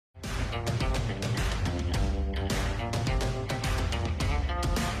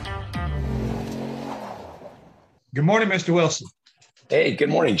Good morning, Mr. Wilson. Hey, good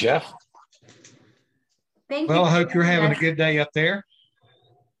morning, Jeff. Thank you Well, I for hope you're joining having a us. good day up there.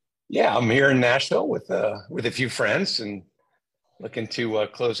 Yeah, I'm here in Nashville with a few friends and looking to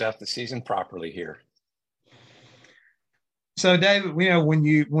close out the season properly here. So, David, when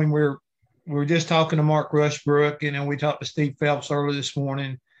we were just talking to Mark Rushbrook, and then we talked to Steve Phelps earlier this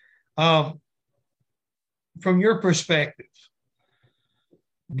morning. Um, from your perspective,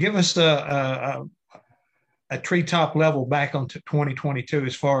 give us a treetop level back on 2022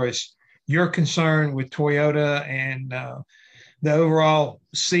 as far as you're concerned with Toyota and the overall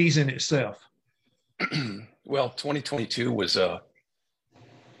season itself. Well, 2022 was it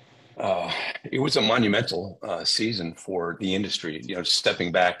was a monumental season for the industry.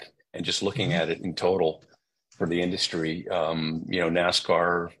 Stepping back and just looking Mhm. at it in total for the industry.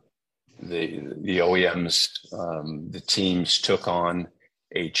 NASCAR, the OEMs, the teams took on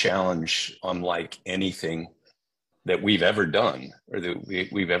a challenge unlike anything that we've ever done or that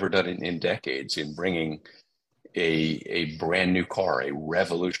we've ever done in decades in bringing a brand new car, a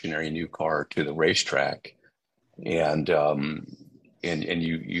revolutionary new car to the racetrack. And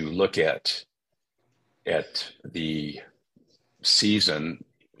you look at the season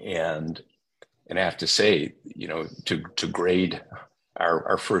and I have to say, to grade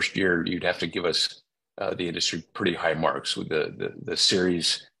our first year, you'd have to give us the industry pretty high marks with the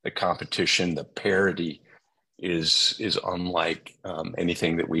series, the competition, the parity is unlike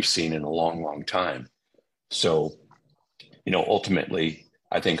anything that we've seen in a long, long time. So, ultimately,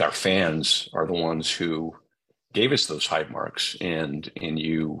 I think our fans are the ones who gave us those high marks. And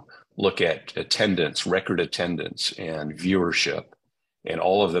you look at attendance, record attendance, and viewership, and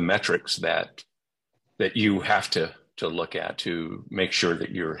all of the metrics that you have to look at to make sure that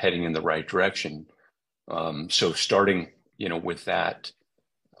you're heading in the right direction. So starting, with that,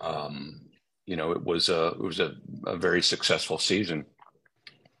 it was a very successful season.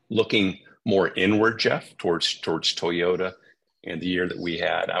 Looking more inward, Jeff, towards Toyota and the year that we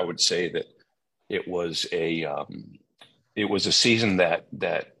had, I would say that it was a season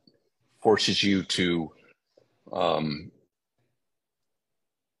that forces you to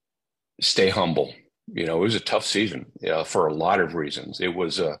stay humble. It was a tough season for a lot of reasons. It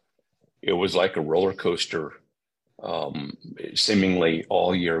was like a roller coaster, seemingly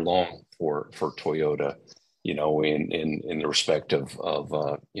all year long for Toyota. In the respect of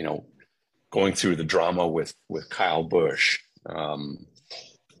going through the drama with Kyle Busch, and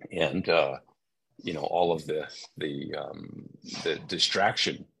all of the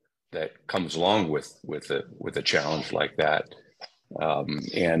distraction that comes along with a challenge like that,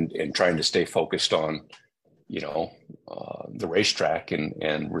 and trying to stay focused on the racetrack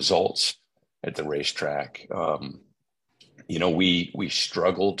and results at the racetrack. We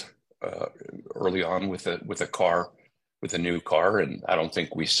struggled early on with a new car, and I don't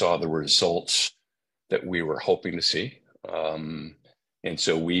think we saw the results that we were hoping to see. And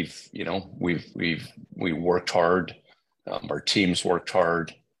so we worked hard. Our teams worked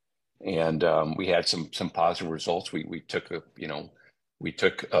hard, and we had some positive results. We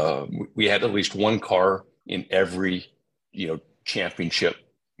had at least one car in every championship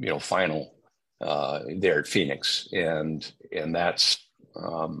final there at Phoenix, and that's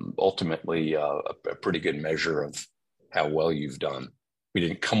ultimately a pretty good measure of how well you've done. We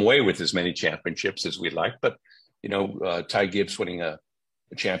didn't come away with as many championships as we'd like, but Ty Gibbs winning a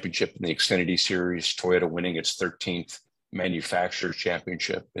championship in the Xfinity Series, Toyota winning its 13th manufacturer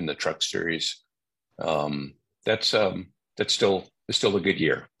championship in the Truck Series. That's still a good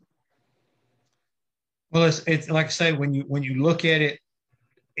year. Well, it's like I say, when you look at it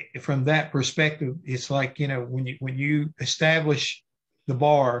from that perspective, it's like when you establish the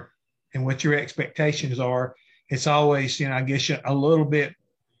bar and what your expectations are, it's always I guess a little bit,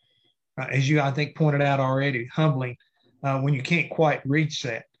 as you I think pointed out already, humbling when you can't quite reach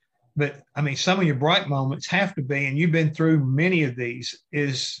that. But I mean, some of your bright moments have to be, and you've been through many of these,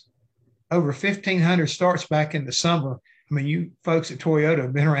 is over 1,500 starts back in the summer. I mean, you folks at Toyota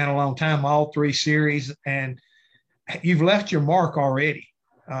have been around a long time, all three series, and you've left your mark already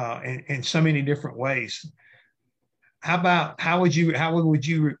in so many different ways. How would you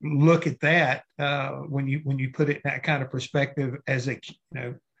look at that when you put it in that kind of perspective as a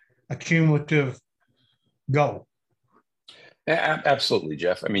cumulative goal? Absolutely,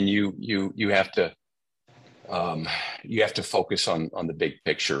 Jeff. I mean, you have to focus on the big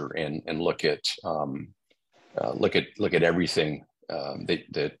picture and look at everything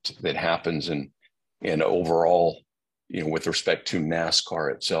that happens and overall, with respect to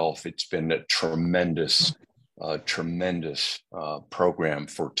NASCAR itself, it's been a tremendous program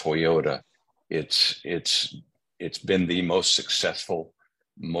for Toyota. It's been the most successful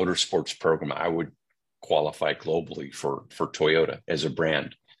motorsports program I would qualify globally for Toyota as a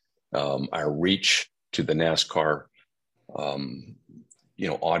brand. Our reach to the NASCAR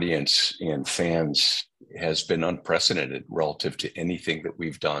audience and fans has been unprecedented relative to anything that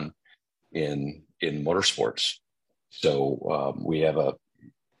we've done in motorsports. So we have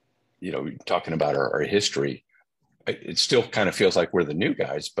talking about our history, it still kind of feels like we're the new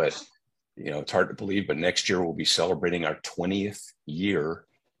guys, but it's hard to believe, but next year we'll be celebrating our 20th year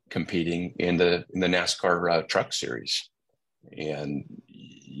competing in the NASCAR Truck Series. And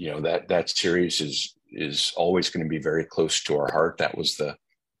that series is always going to be very close to our heart. That was the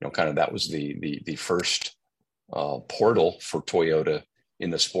first portal for Toyota in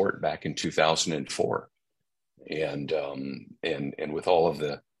the sport back in 2004. And with all of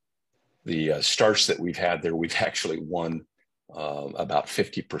the starts that we've had there, we've actually won about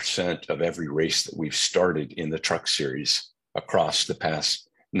 50% of every race that we've started in the Truck Series across the past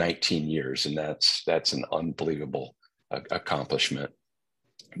 19 years. And that's an unbelievable accomplishment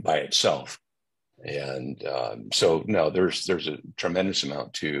by itself. And so no, there's a tremendous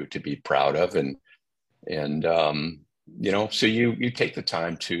amount to be proud of, and so you take the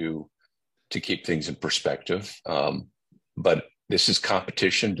time to keep things in perspective. But this is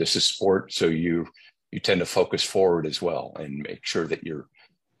competition, this is sport, so you tend to focus forward as well and make sure that you're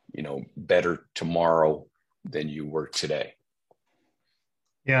better tomorrow than you were today.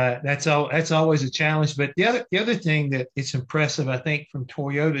 Yeah, that's always a challenge. But the other thing that it's impressive, I think, from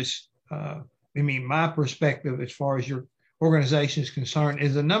Toyota's, my perspective as far as your organization is concerned,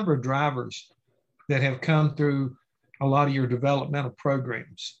 is the number of drivers that have come through a lot of your developmental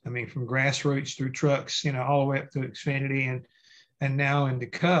programs. I mean, from grassroots through trucks, all the way up to Xfinity and now in the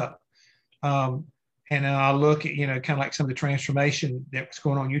Cup. And I look at, kind of like some of the transformation that was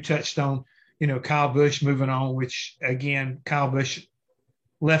going on. You touched on, Kyle Busch moving on, which again, Kyle Busch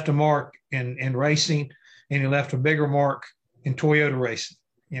left a mark in racing, and he left a bigger mark in Toyota racing,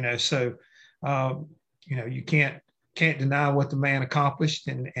 so, you can't deny what the man accomplished.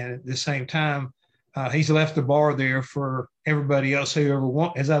 And at the same time, he's left the bar there for everybody else who ever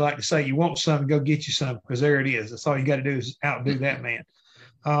want, as I like to say, you want something, go get you some, because there it is. That's all you got to do is outdo that man.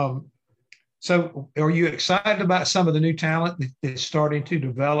 So are you excited about some of the new talent that's starting to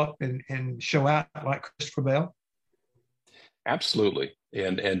develop and show out, like Christopher Bell? Absolutely.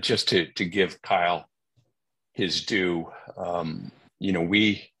 And just to give Kyle his due,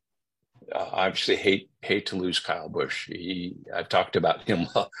 we obviously hate to lose Kyle Busch. I've talked about him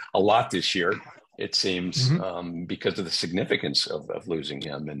a lot this year, it seems, because of the significance of losing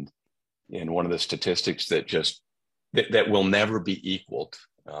him. And one of the statistics that will never be equaled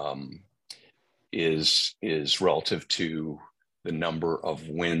is relative to the number of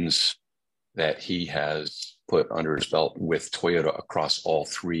wins that he has put under his belt with Toyota across all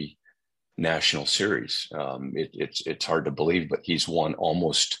three national series. It's hard to believe, but he's won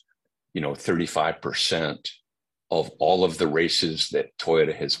almost 35% of all of the races that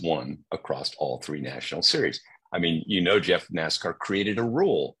Toyota has won across all three national series. I mean, Jeff, NASCAR created a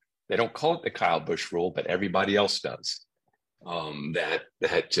rule. They don't call it the Kyle Busch rule, but everybody else does. That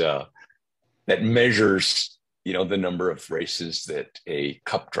measures, the number of races that a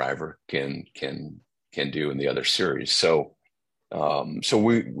Cup driver can do in the other series. So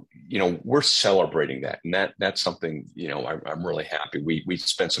we're celebrating that, and that's something, I'm really happy. We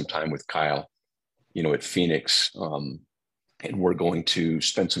spent some time with Kyle, at Phoenix, and we're going to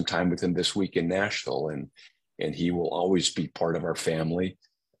spend some time with him this week in Nashville, and he will always be part of our family.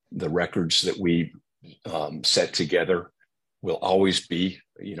 The records that we set together will always be,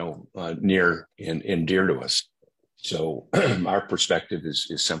 near and dear to us. So our perspective is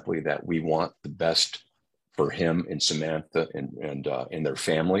simply that we want the best for him and Samantha and their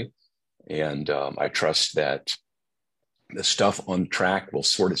family. And I trust that the stuff on track will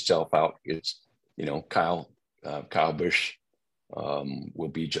sort itself out. It's, Kyle Busch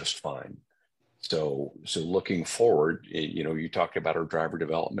will be just fine. So looking forward, you talked about our driver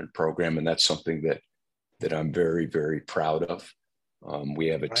development program, and that's something that I'm very, very proud of. We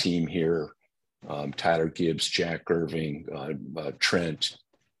have a team here, Tyler Gibbs, Jack Irving, Trent,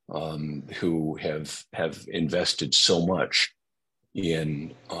 who have invested so much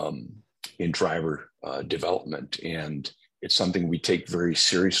in driver development, and it's something we take very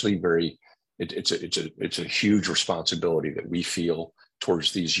seriously. It's a huge responsibility that we feel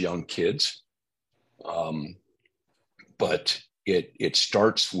towards these young kids. But it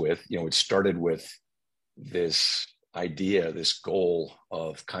starts with, it started with this idea, this goal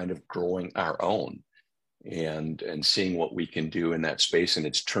of kind of growing our own and seeing what we can do in that space. And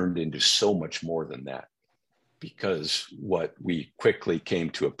it's turned into so much more than that, because what we quickly came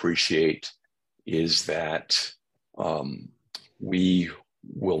to appreciate is that we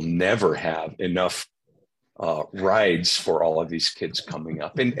will never have enough rides for all of these kids coming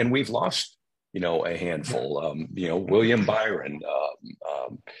up. And we've lost, a handful, William Byron,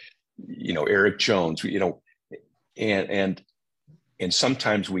 Eric Jones, and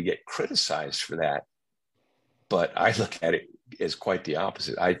sometimes we get criticized for that. But I look at it as quite the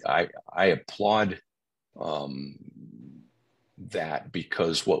opposite. I applaud that,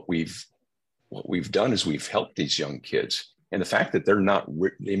 because what we've done is we've helped these young kids, and the fact that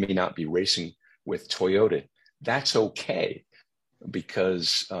they may not be racing with Toyota, that's okay,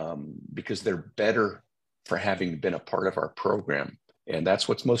 because they're better for having been a part of our program, and that's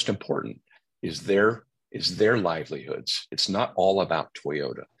what's most important is their livelihoods. It's not all about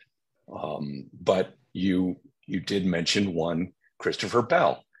Toyota, but you did mention one, Christopher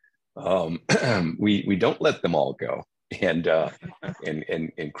Bell. We don't let them all go.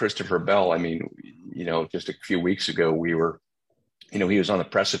 And Christopher Bell, I mean, just a few weeks ago, we were, he was on the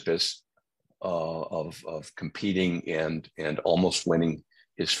precipice of competing and almost winning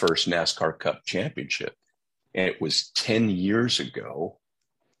his first NASCAR Cup championship. And it was 10 years ago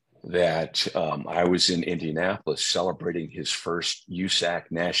that I was in Indianapolis celebrating his first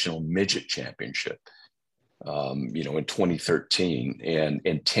USAC National Midget Championship, in 2013.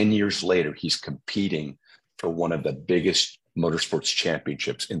 And 10 years later, he's competing for one of the biggest motorsports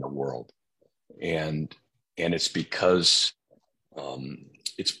championships in the world. And it's because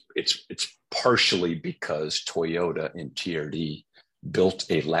it's partially because Toyota and TRD built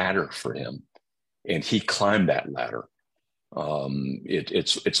a ladder for him, and he climbed that ladder.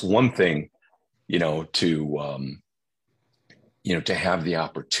 It's one thing, to have the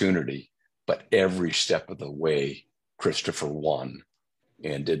opportunity, but every step of the way, Christopher won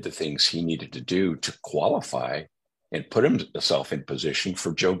and did the things he needed to do to qualify and put himself in position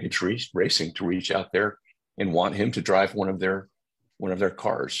for Joe Gibbs Racing to reach out there and want him to drive one of their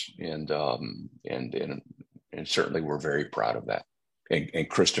cars. And certainly we're very proud of that. And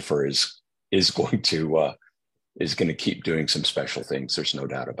Christopher is going to keep doing some special things. There's no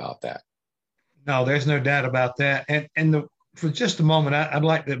doubt about that. No, there's no doubt about that. And for just a moment, I'd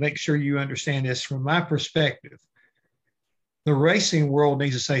like to make sure you understand this from my perspective. The racing world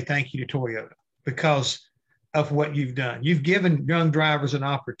needs to say thank you to Toyota because of what you've done. You've given young drivers an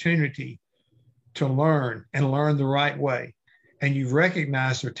opportunity to learn the right way, and you've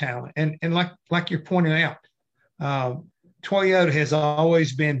recognized their talent. And like you're pointing out, Toyota has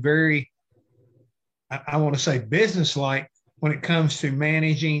always been very, I want to say, businesslike when it comes to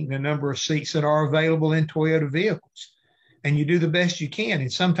managing the number of seats that are available in Toyota vehicles. And you do the best you can.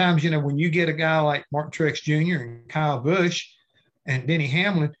 And sometimes, when you get a guy like Mark Truex Jr. and Kyle Busch and Denny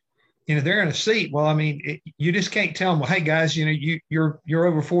Hamlin, they're in a seat. Well, I mean, you just can't tell them, well, hey, guys, you're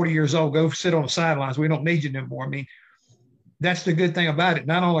over 40 years old. Go sit on the sidelines. We don't need you anymore. I mean, that's the good thing about it.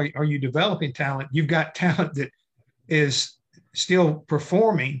 Not only are you developing talent, you've got talent that is still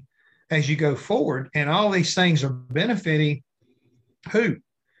performing as you go forward. And all these things are benefiting who?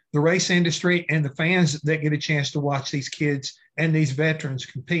 The race industry and the fans that get a chance to watch these kids and these veterans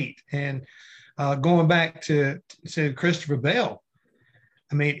compete. And going back to Christopher Bell,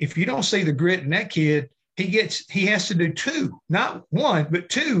 I mean, if you don't see the grit in that kid, he has to do two, not one, but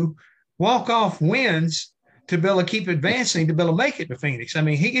two walk-off wins to be able to keep advancing, to be able to make it to Phoenix. I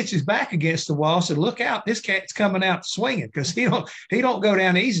mean, he gets his back against the wall, said, look out, this cat's coming out swinging, because he don't go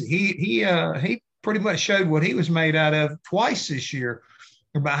down easy. He pretty much showed what he was made out of twice this year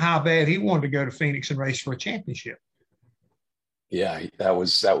about how bad he wanted to go to Phoenix and race for a championship. Yeah, that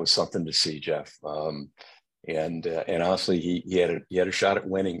was something to see, Jeff. And honestly, he had a shot at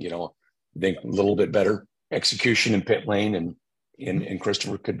winning. I think a little bit better execution in pit lane, and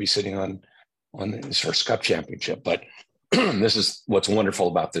Christopher could be sitting on his first Cup championship. But this is what's wonderful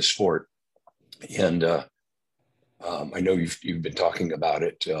about this sport, and I know you've been talking about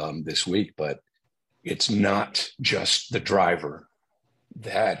it this week, but it's not just the driver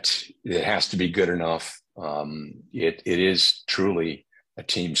that it has to be good enough. It is truly a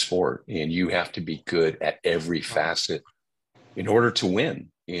team sport, and you have to be good at every facet in order to win,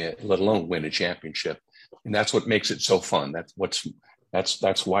 let alone win a championship. And that's what makes it so fun.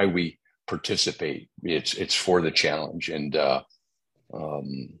 That's why we participate. It's for the challenge, and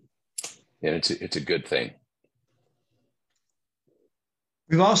it's a good thing.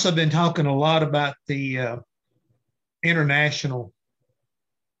 We've also been talking a lot about the international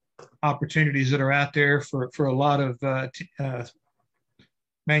opportunities that are out there for a lot of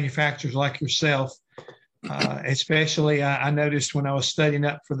manufacturers like yourself. Especially, I noticed when I was studying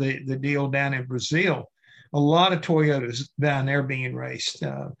up for the deal down in Brazil, a lot of Toyotas down there being raced.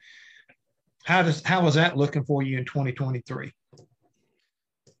 How was that looking for you in 2023?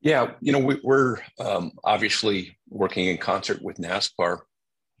 Yeah, we're obviously working in concert with NASCAR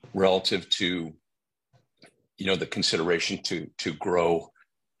relative to the consideration to grow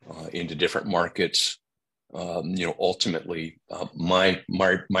into different markets. Ultimately,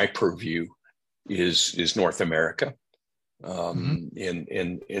 my purview is North America,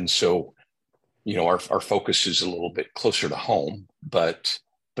 and so our focus is a little bit closer to home, but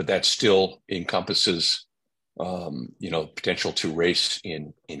that still encompasses potential to race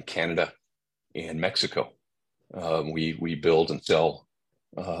in Canada and Mexico. We build and sell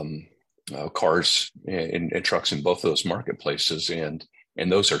cars and trucks in both of those marketplaces, and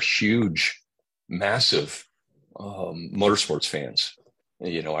those are huge, massive motorsports fans.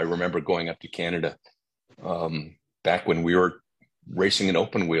 I remember going up to Canada back when we were racing an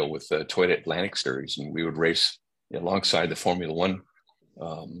open wheel with the Toyota Atlantic Series, and we would race alongside the Formula One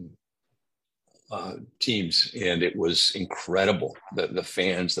teams, and it was incredible. The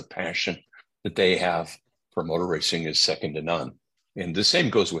fans, the passion that they have for motor racing is second to none. And the same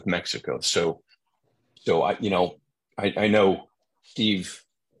goes with Mexico. So I know Steve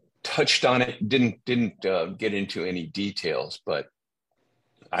touched on it, didn't get into any details, but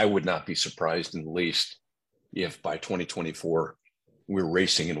I would not be surprised in the least if by 2024 we're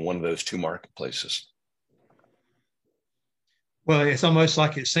racing in one of those two marketplaces. Well, it's almost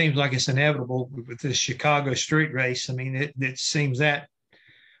like it seems like it's inevitable with this Chicago street race. I mean, it seems that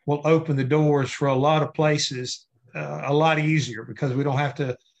will open the doors for a lot of places a lot easier, because we don't have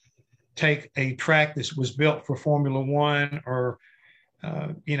to take a track that was built for Formula One or,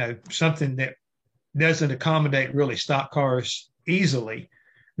 something that doesn't accommodate really stock cars easily.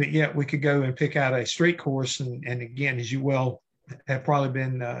 But yet we could go and pick out a street course. And again, as you well have probably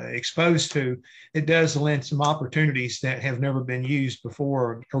been exposed to, it does lend some opportunities that have never been used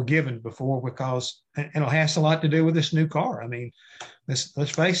before or given before, because and it has a lot to do with this new car. I mean,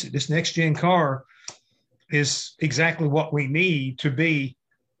 let's face it, this next gen car is exactly what we need to be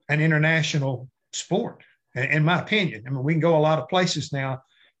an international sport, in my opinion. I mean, we can go a lot of places now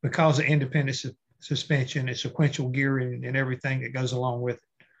because of independent suspension and sequential gearing and everything that goes along with it.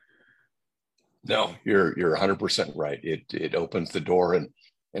 No, you're 100% right. It opens the door,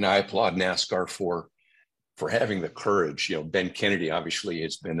 and I applaud NASCAR for having the courage. Ben Kennedy obviously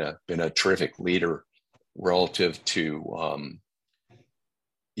has been a terrific leader relative to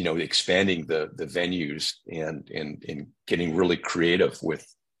expanding the venues and getting really creative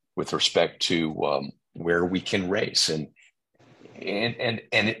with respect to where we can race, and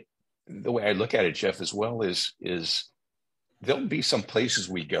the way I look at it, Jeff, as well is there'll be some places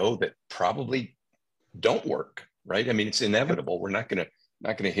we go that probably don't work, right? I mean, it's inevitable. We're not gonna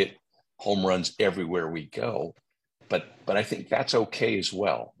hit home runs everywhere we go, but I think that's okay as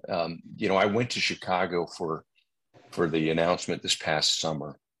well. I went to Chicago for the announcement this past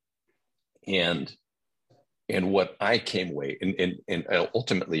summer, and what I came away and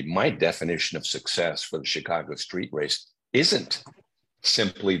ultimately my definition of success for the Chicago street race isn't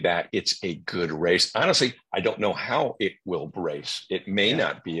simply that it's a good race. Honestly, I don't know how it will race. It may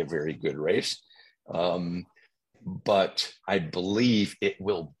not be a very good race, but I believe it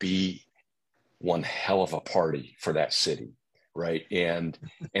will be one hell of a party for that city, right? And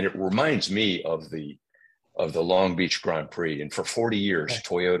it reminds me of the Long Beach Grand Prix. And for 40 years,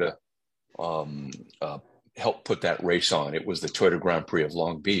 Toyota helped put that race on. It was the Toyota Grand Prix of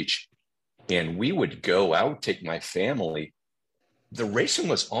Long Beach, and we would go. I would take my family. The racing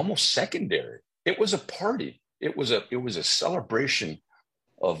was almost secondary. It was a party. It was a celebration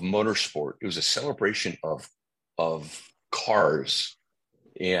of motorsport. It was a celebration of cars,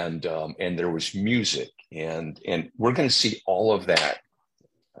 and there was music, and we're going to see all of that,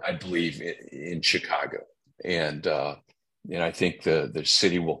 I believe, in Chicago, and I think the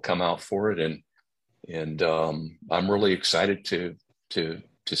city will come out for it, and I'm really excited to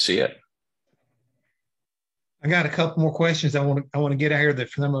see it. I got a couple more questions I want to get out here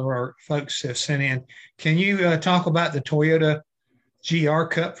that some of our folks have sent in. Can you talk about the Toyota GR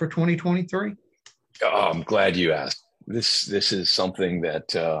Cup for 2023? Oh, I'm glad you asked. This is something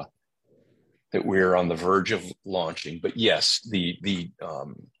that we're on the verge of launching. But yes, the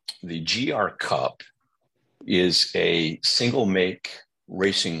GR Cup is a single make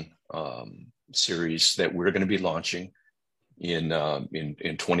racing series that we're going to be launching in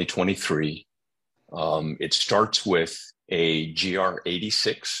 2023. It starts with a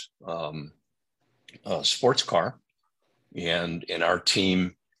GR86 sports car, and our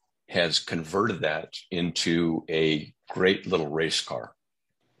team has converted that into a great little race car,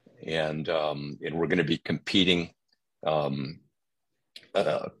 and we're going to be competing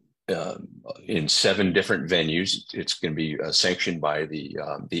in 7 different venues. It's going to be sanctioned by the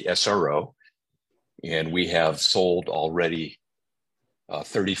SRO, and we have sold already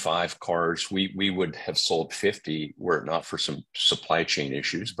 35 cars. We would have sold 50 were it not for some supply chain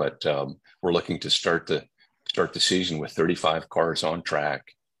issues, but we're looking to start the season with 35 cars on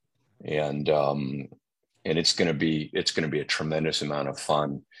track, and it's going to be a tremendous amount of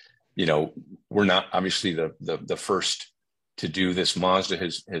fun. You know, we're not obviously the first to do this. Mazda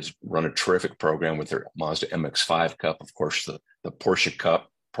has run a terrific program with their Mazda MX-5 Cup. Of course, the Porsche Cup,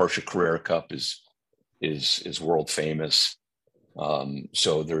 Porsche Carrera Cup is world famous.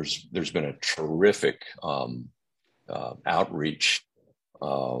 So there's been a terrific outreach,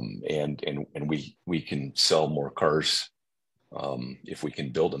 and we can sell more cars if we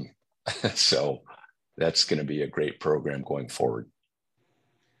can build them. So that's going to be a great program going forward.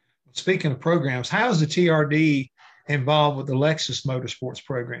 Speaking of programs, how is the TRD involved with the Lexus Motorsports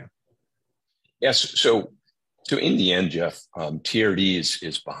program? Yes. So in the end, Jeff, TRD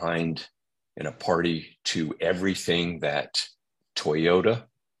is behind and a party to everything that Toyota,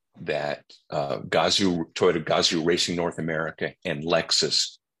 that Toyota Gazoo Racing North America, and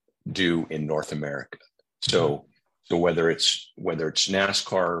Lexus do in North America. So whether it's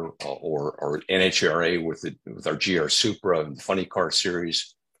NASCAR or NHRA with our GR Supra and the Funny Car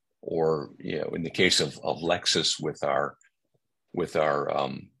series, or in the case of Lexus with our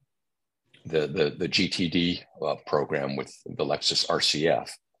the GTD program with the Lexus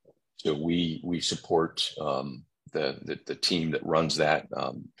RCF. So we support the team that runs that,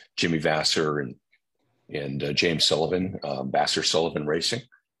 Jimmy Vasser and James Sullivan, Vasser Sullivan Racing.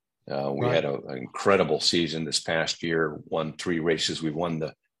 We had an incredible season this past year, won 3 races. We won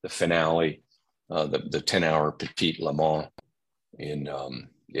the finale, the 10-hour Petite Le Mans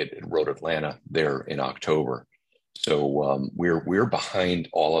at Road Atlanta there in October. So we're behind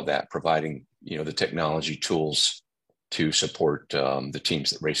all of that, providing the technology tools to support the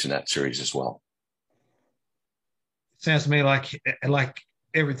teams that race in that series as well. Sounds to me like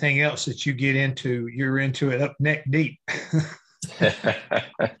everything else that you get into, you're into it up neck deep.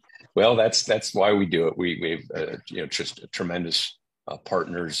 Well, that's why we do it. We've just tremendous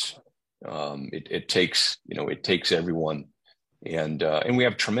partners. It takes everyone, and we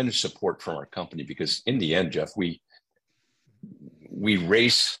have tremendous support from our company, because in the end, Jeff, we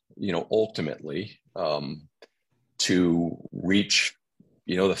race ultimately to reach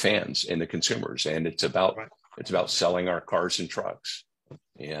the fans and the consumers, and it's about selling our cars and trucks,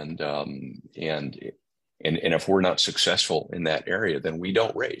 and if we're not successful in that area, then we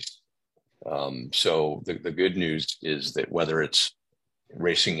don't race. So the good news is that whether it's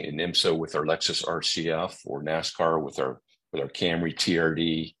racing in IMSA with our Lexus RCF, or NASCAR with our Camry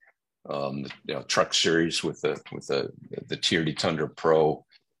TRD, truck series with the TRD Tundra Pro,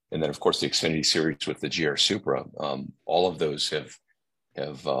 and then of course the Xfinity series with the GR Supra, all of those have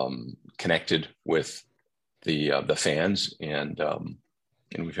connected with the fans, and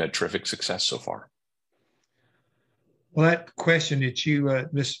we've had terrific success so far. Well, that question that you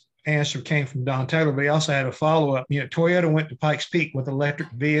this answer came from Don Taylor, but he also had a follow-up. Toyota went to Pikes Peak with electric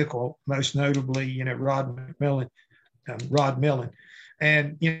vehicle, most notably, Rod Millen.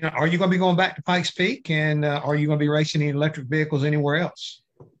 And, are you going to be going back to Pikes Peak, and are you going to be racing in electric vehicles anywhere else?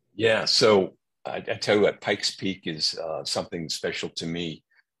 Yeah. So I tell you what, Pikes Peak is something special to me.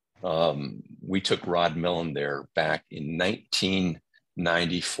 We took Rod Millen there back in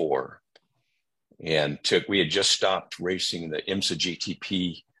 1994, and we had just stopped racing the IMSA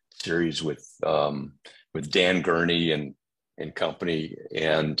GTP series with Dan Gurney and company,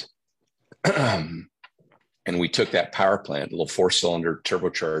 and we took that power plant, a little 4-cylinder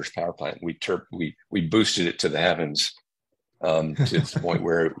turbocharged power plant. We boosted it to the heavens, to the point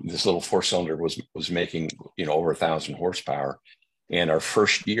where this little 4-cylinder was making over 1,000 horsepower. And our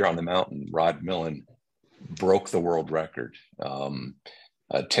first year on the mountain, Rod Millen broke the world record,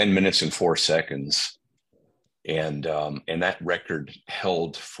 10 minutes and 4 seconds. And that record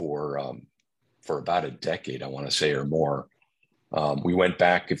held for about a decade, I want to say, or more. We went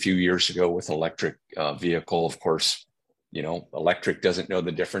back a few years ago with an electric vehicle. Of course, electric doesn't know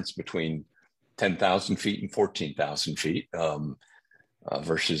the difference between 10,000 feet and 14,000 feet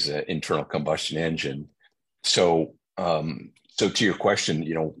versus an internal combustion engine. So to your question,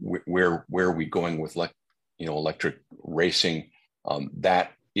 where are we going with electric racing?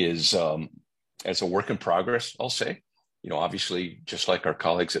 That is as a work in progress, I'll say. obviously, just like our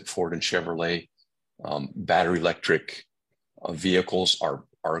colleagues at Ford and Chevrolet, battery electric vehicles are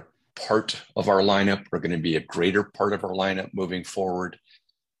part of our lineup, are going to be a greater part of our lineup moving forward.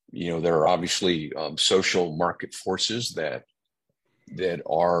 There are obviously social market forces that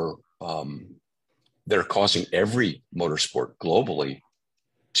are causing every motorsport globally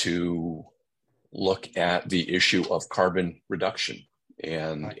to look at the issue of carbon reduction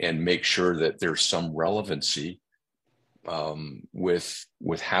and make sure that there's some relevancy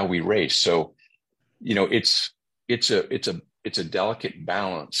with how we race. So, it's a delicate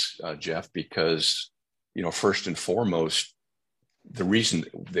balance, Jeff, because first and foremost, the reason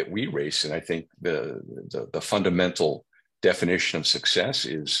that we race, and I think the fundamental definition of success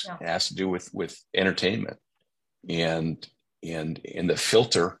has to do with entertainment, and the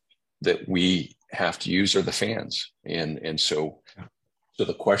filter that we have to use are the fans, and so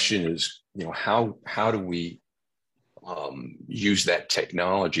the question is, how do we use that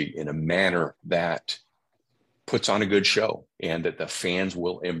technology in a manner that puts on a good show and that the fans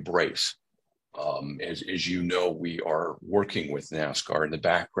will embrace. As you know, we are working with NASCAR in the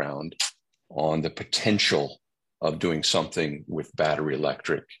background on the potential of doing something with battery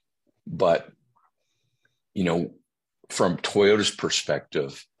electric. But, from Toyota's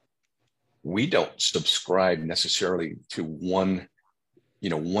perspective, we don't subscribe necessarily to one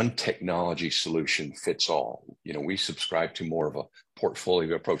technology solution fits all. We subscribe to more of a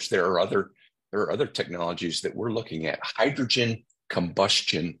portfolio approach. There are other technologies that we're looking at. Hydrogen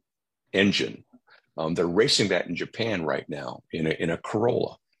combustion engine. They're racing that in Japan right now in a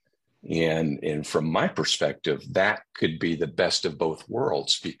Corolla. And from my perspective, that could be the best of both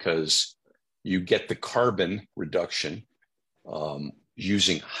worlds, because you get the carbon reduction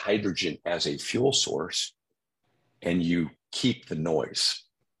using hydrogen as a fuel source, and you keep the noise,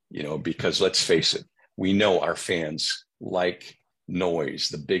 because let's face it, we know our fans like noise,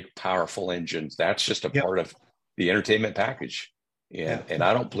 the big, powerful engines. That's just a part of the entertainment package. And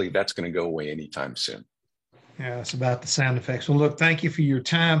I don't believe that's going to go away anytime soon. Yeah, it's about the sound effects. Well, look, thank you for your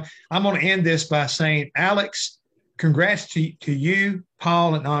time. I'm going to end this by saying, Alex, congrats to you,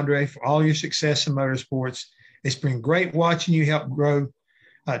 Paul, and Andre for all your success in motorsports. It's been great watching you help grow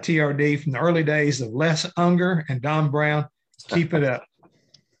TRD from the early days of Les Unger and Don Brown. Keep it up.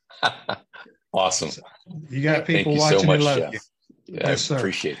 Awesome. You got people watching so much, and love Jeff. You. Yeah, yes, sir.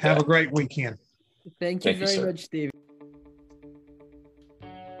 Appreciate that. Have a great weekend. Thank you very much, Steve.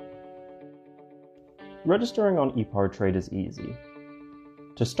 Registering on ePartrade is easy.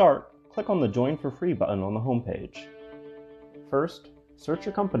 To start, click on the Join for Free button on the homepage. First, search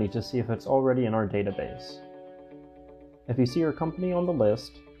your company to see if it's already in our database. If you see your company on the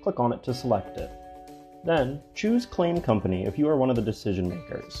list, click on it to select it. Then, choose Claim Company if you are one of the decision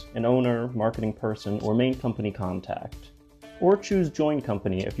makers, an owner, marketing person, or main company contact. Or choose Join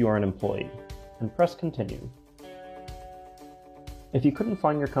Company if you are an employee, and press Continue. If you couldn't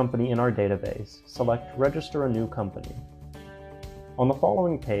find your company in our database, select Register a New Company. On the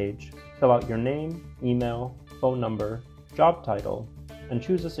following page, fill out your name, email, phone number, job title, and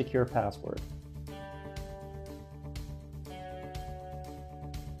choose a secure password.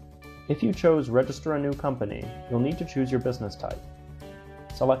 If you chose Register a New Company, you'll need to choose your business type.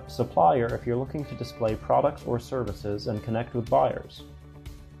 Select Supplier if you're looking to display products or services and connect with buyers.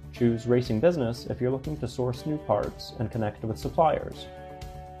 Choose Racing Business if you're looking to source new parts and connect with suppliers.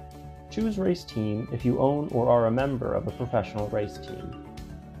 Choose Race Team if you own or are a member of a professional race team.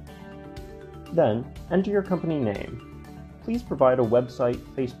 Then, enter your company name. Please provide a website,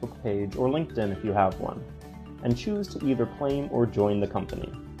 Facebook page, or LinkedIn if you have one, and choose to either claim or join the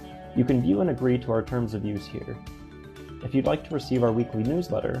company. You can view and agree to our terms of use here. If you'd like to receive our weekly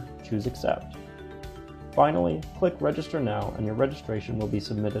newsletter, choose Accept. Finally, click Register Now and your registration will be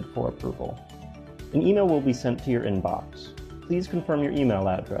submitted for approval. An email will be sent to your inbox. Please confirm your email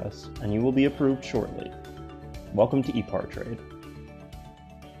address and you will be approved shortly. Welcome to ePartrade.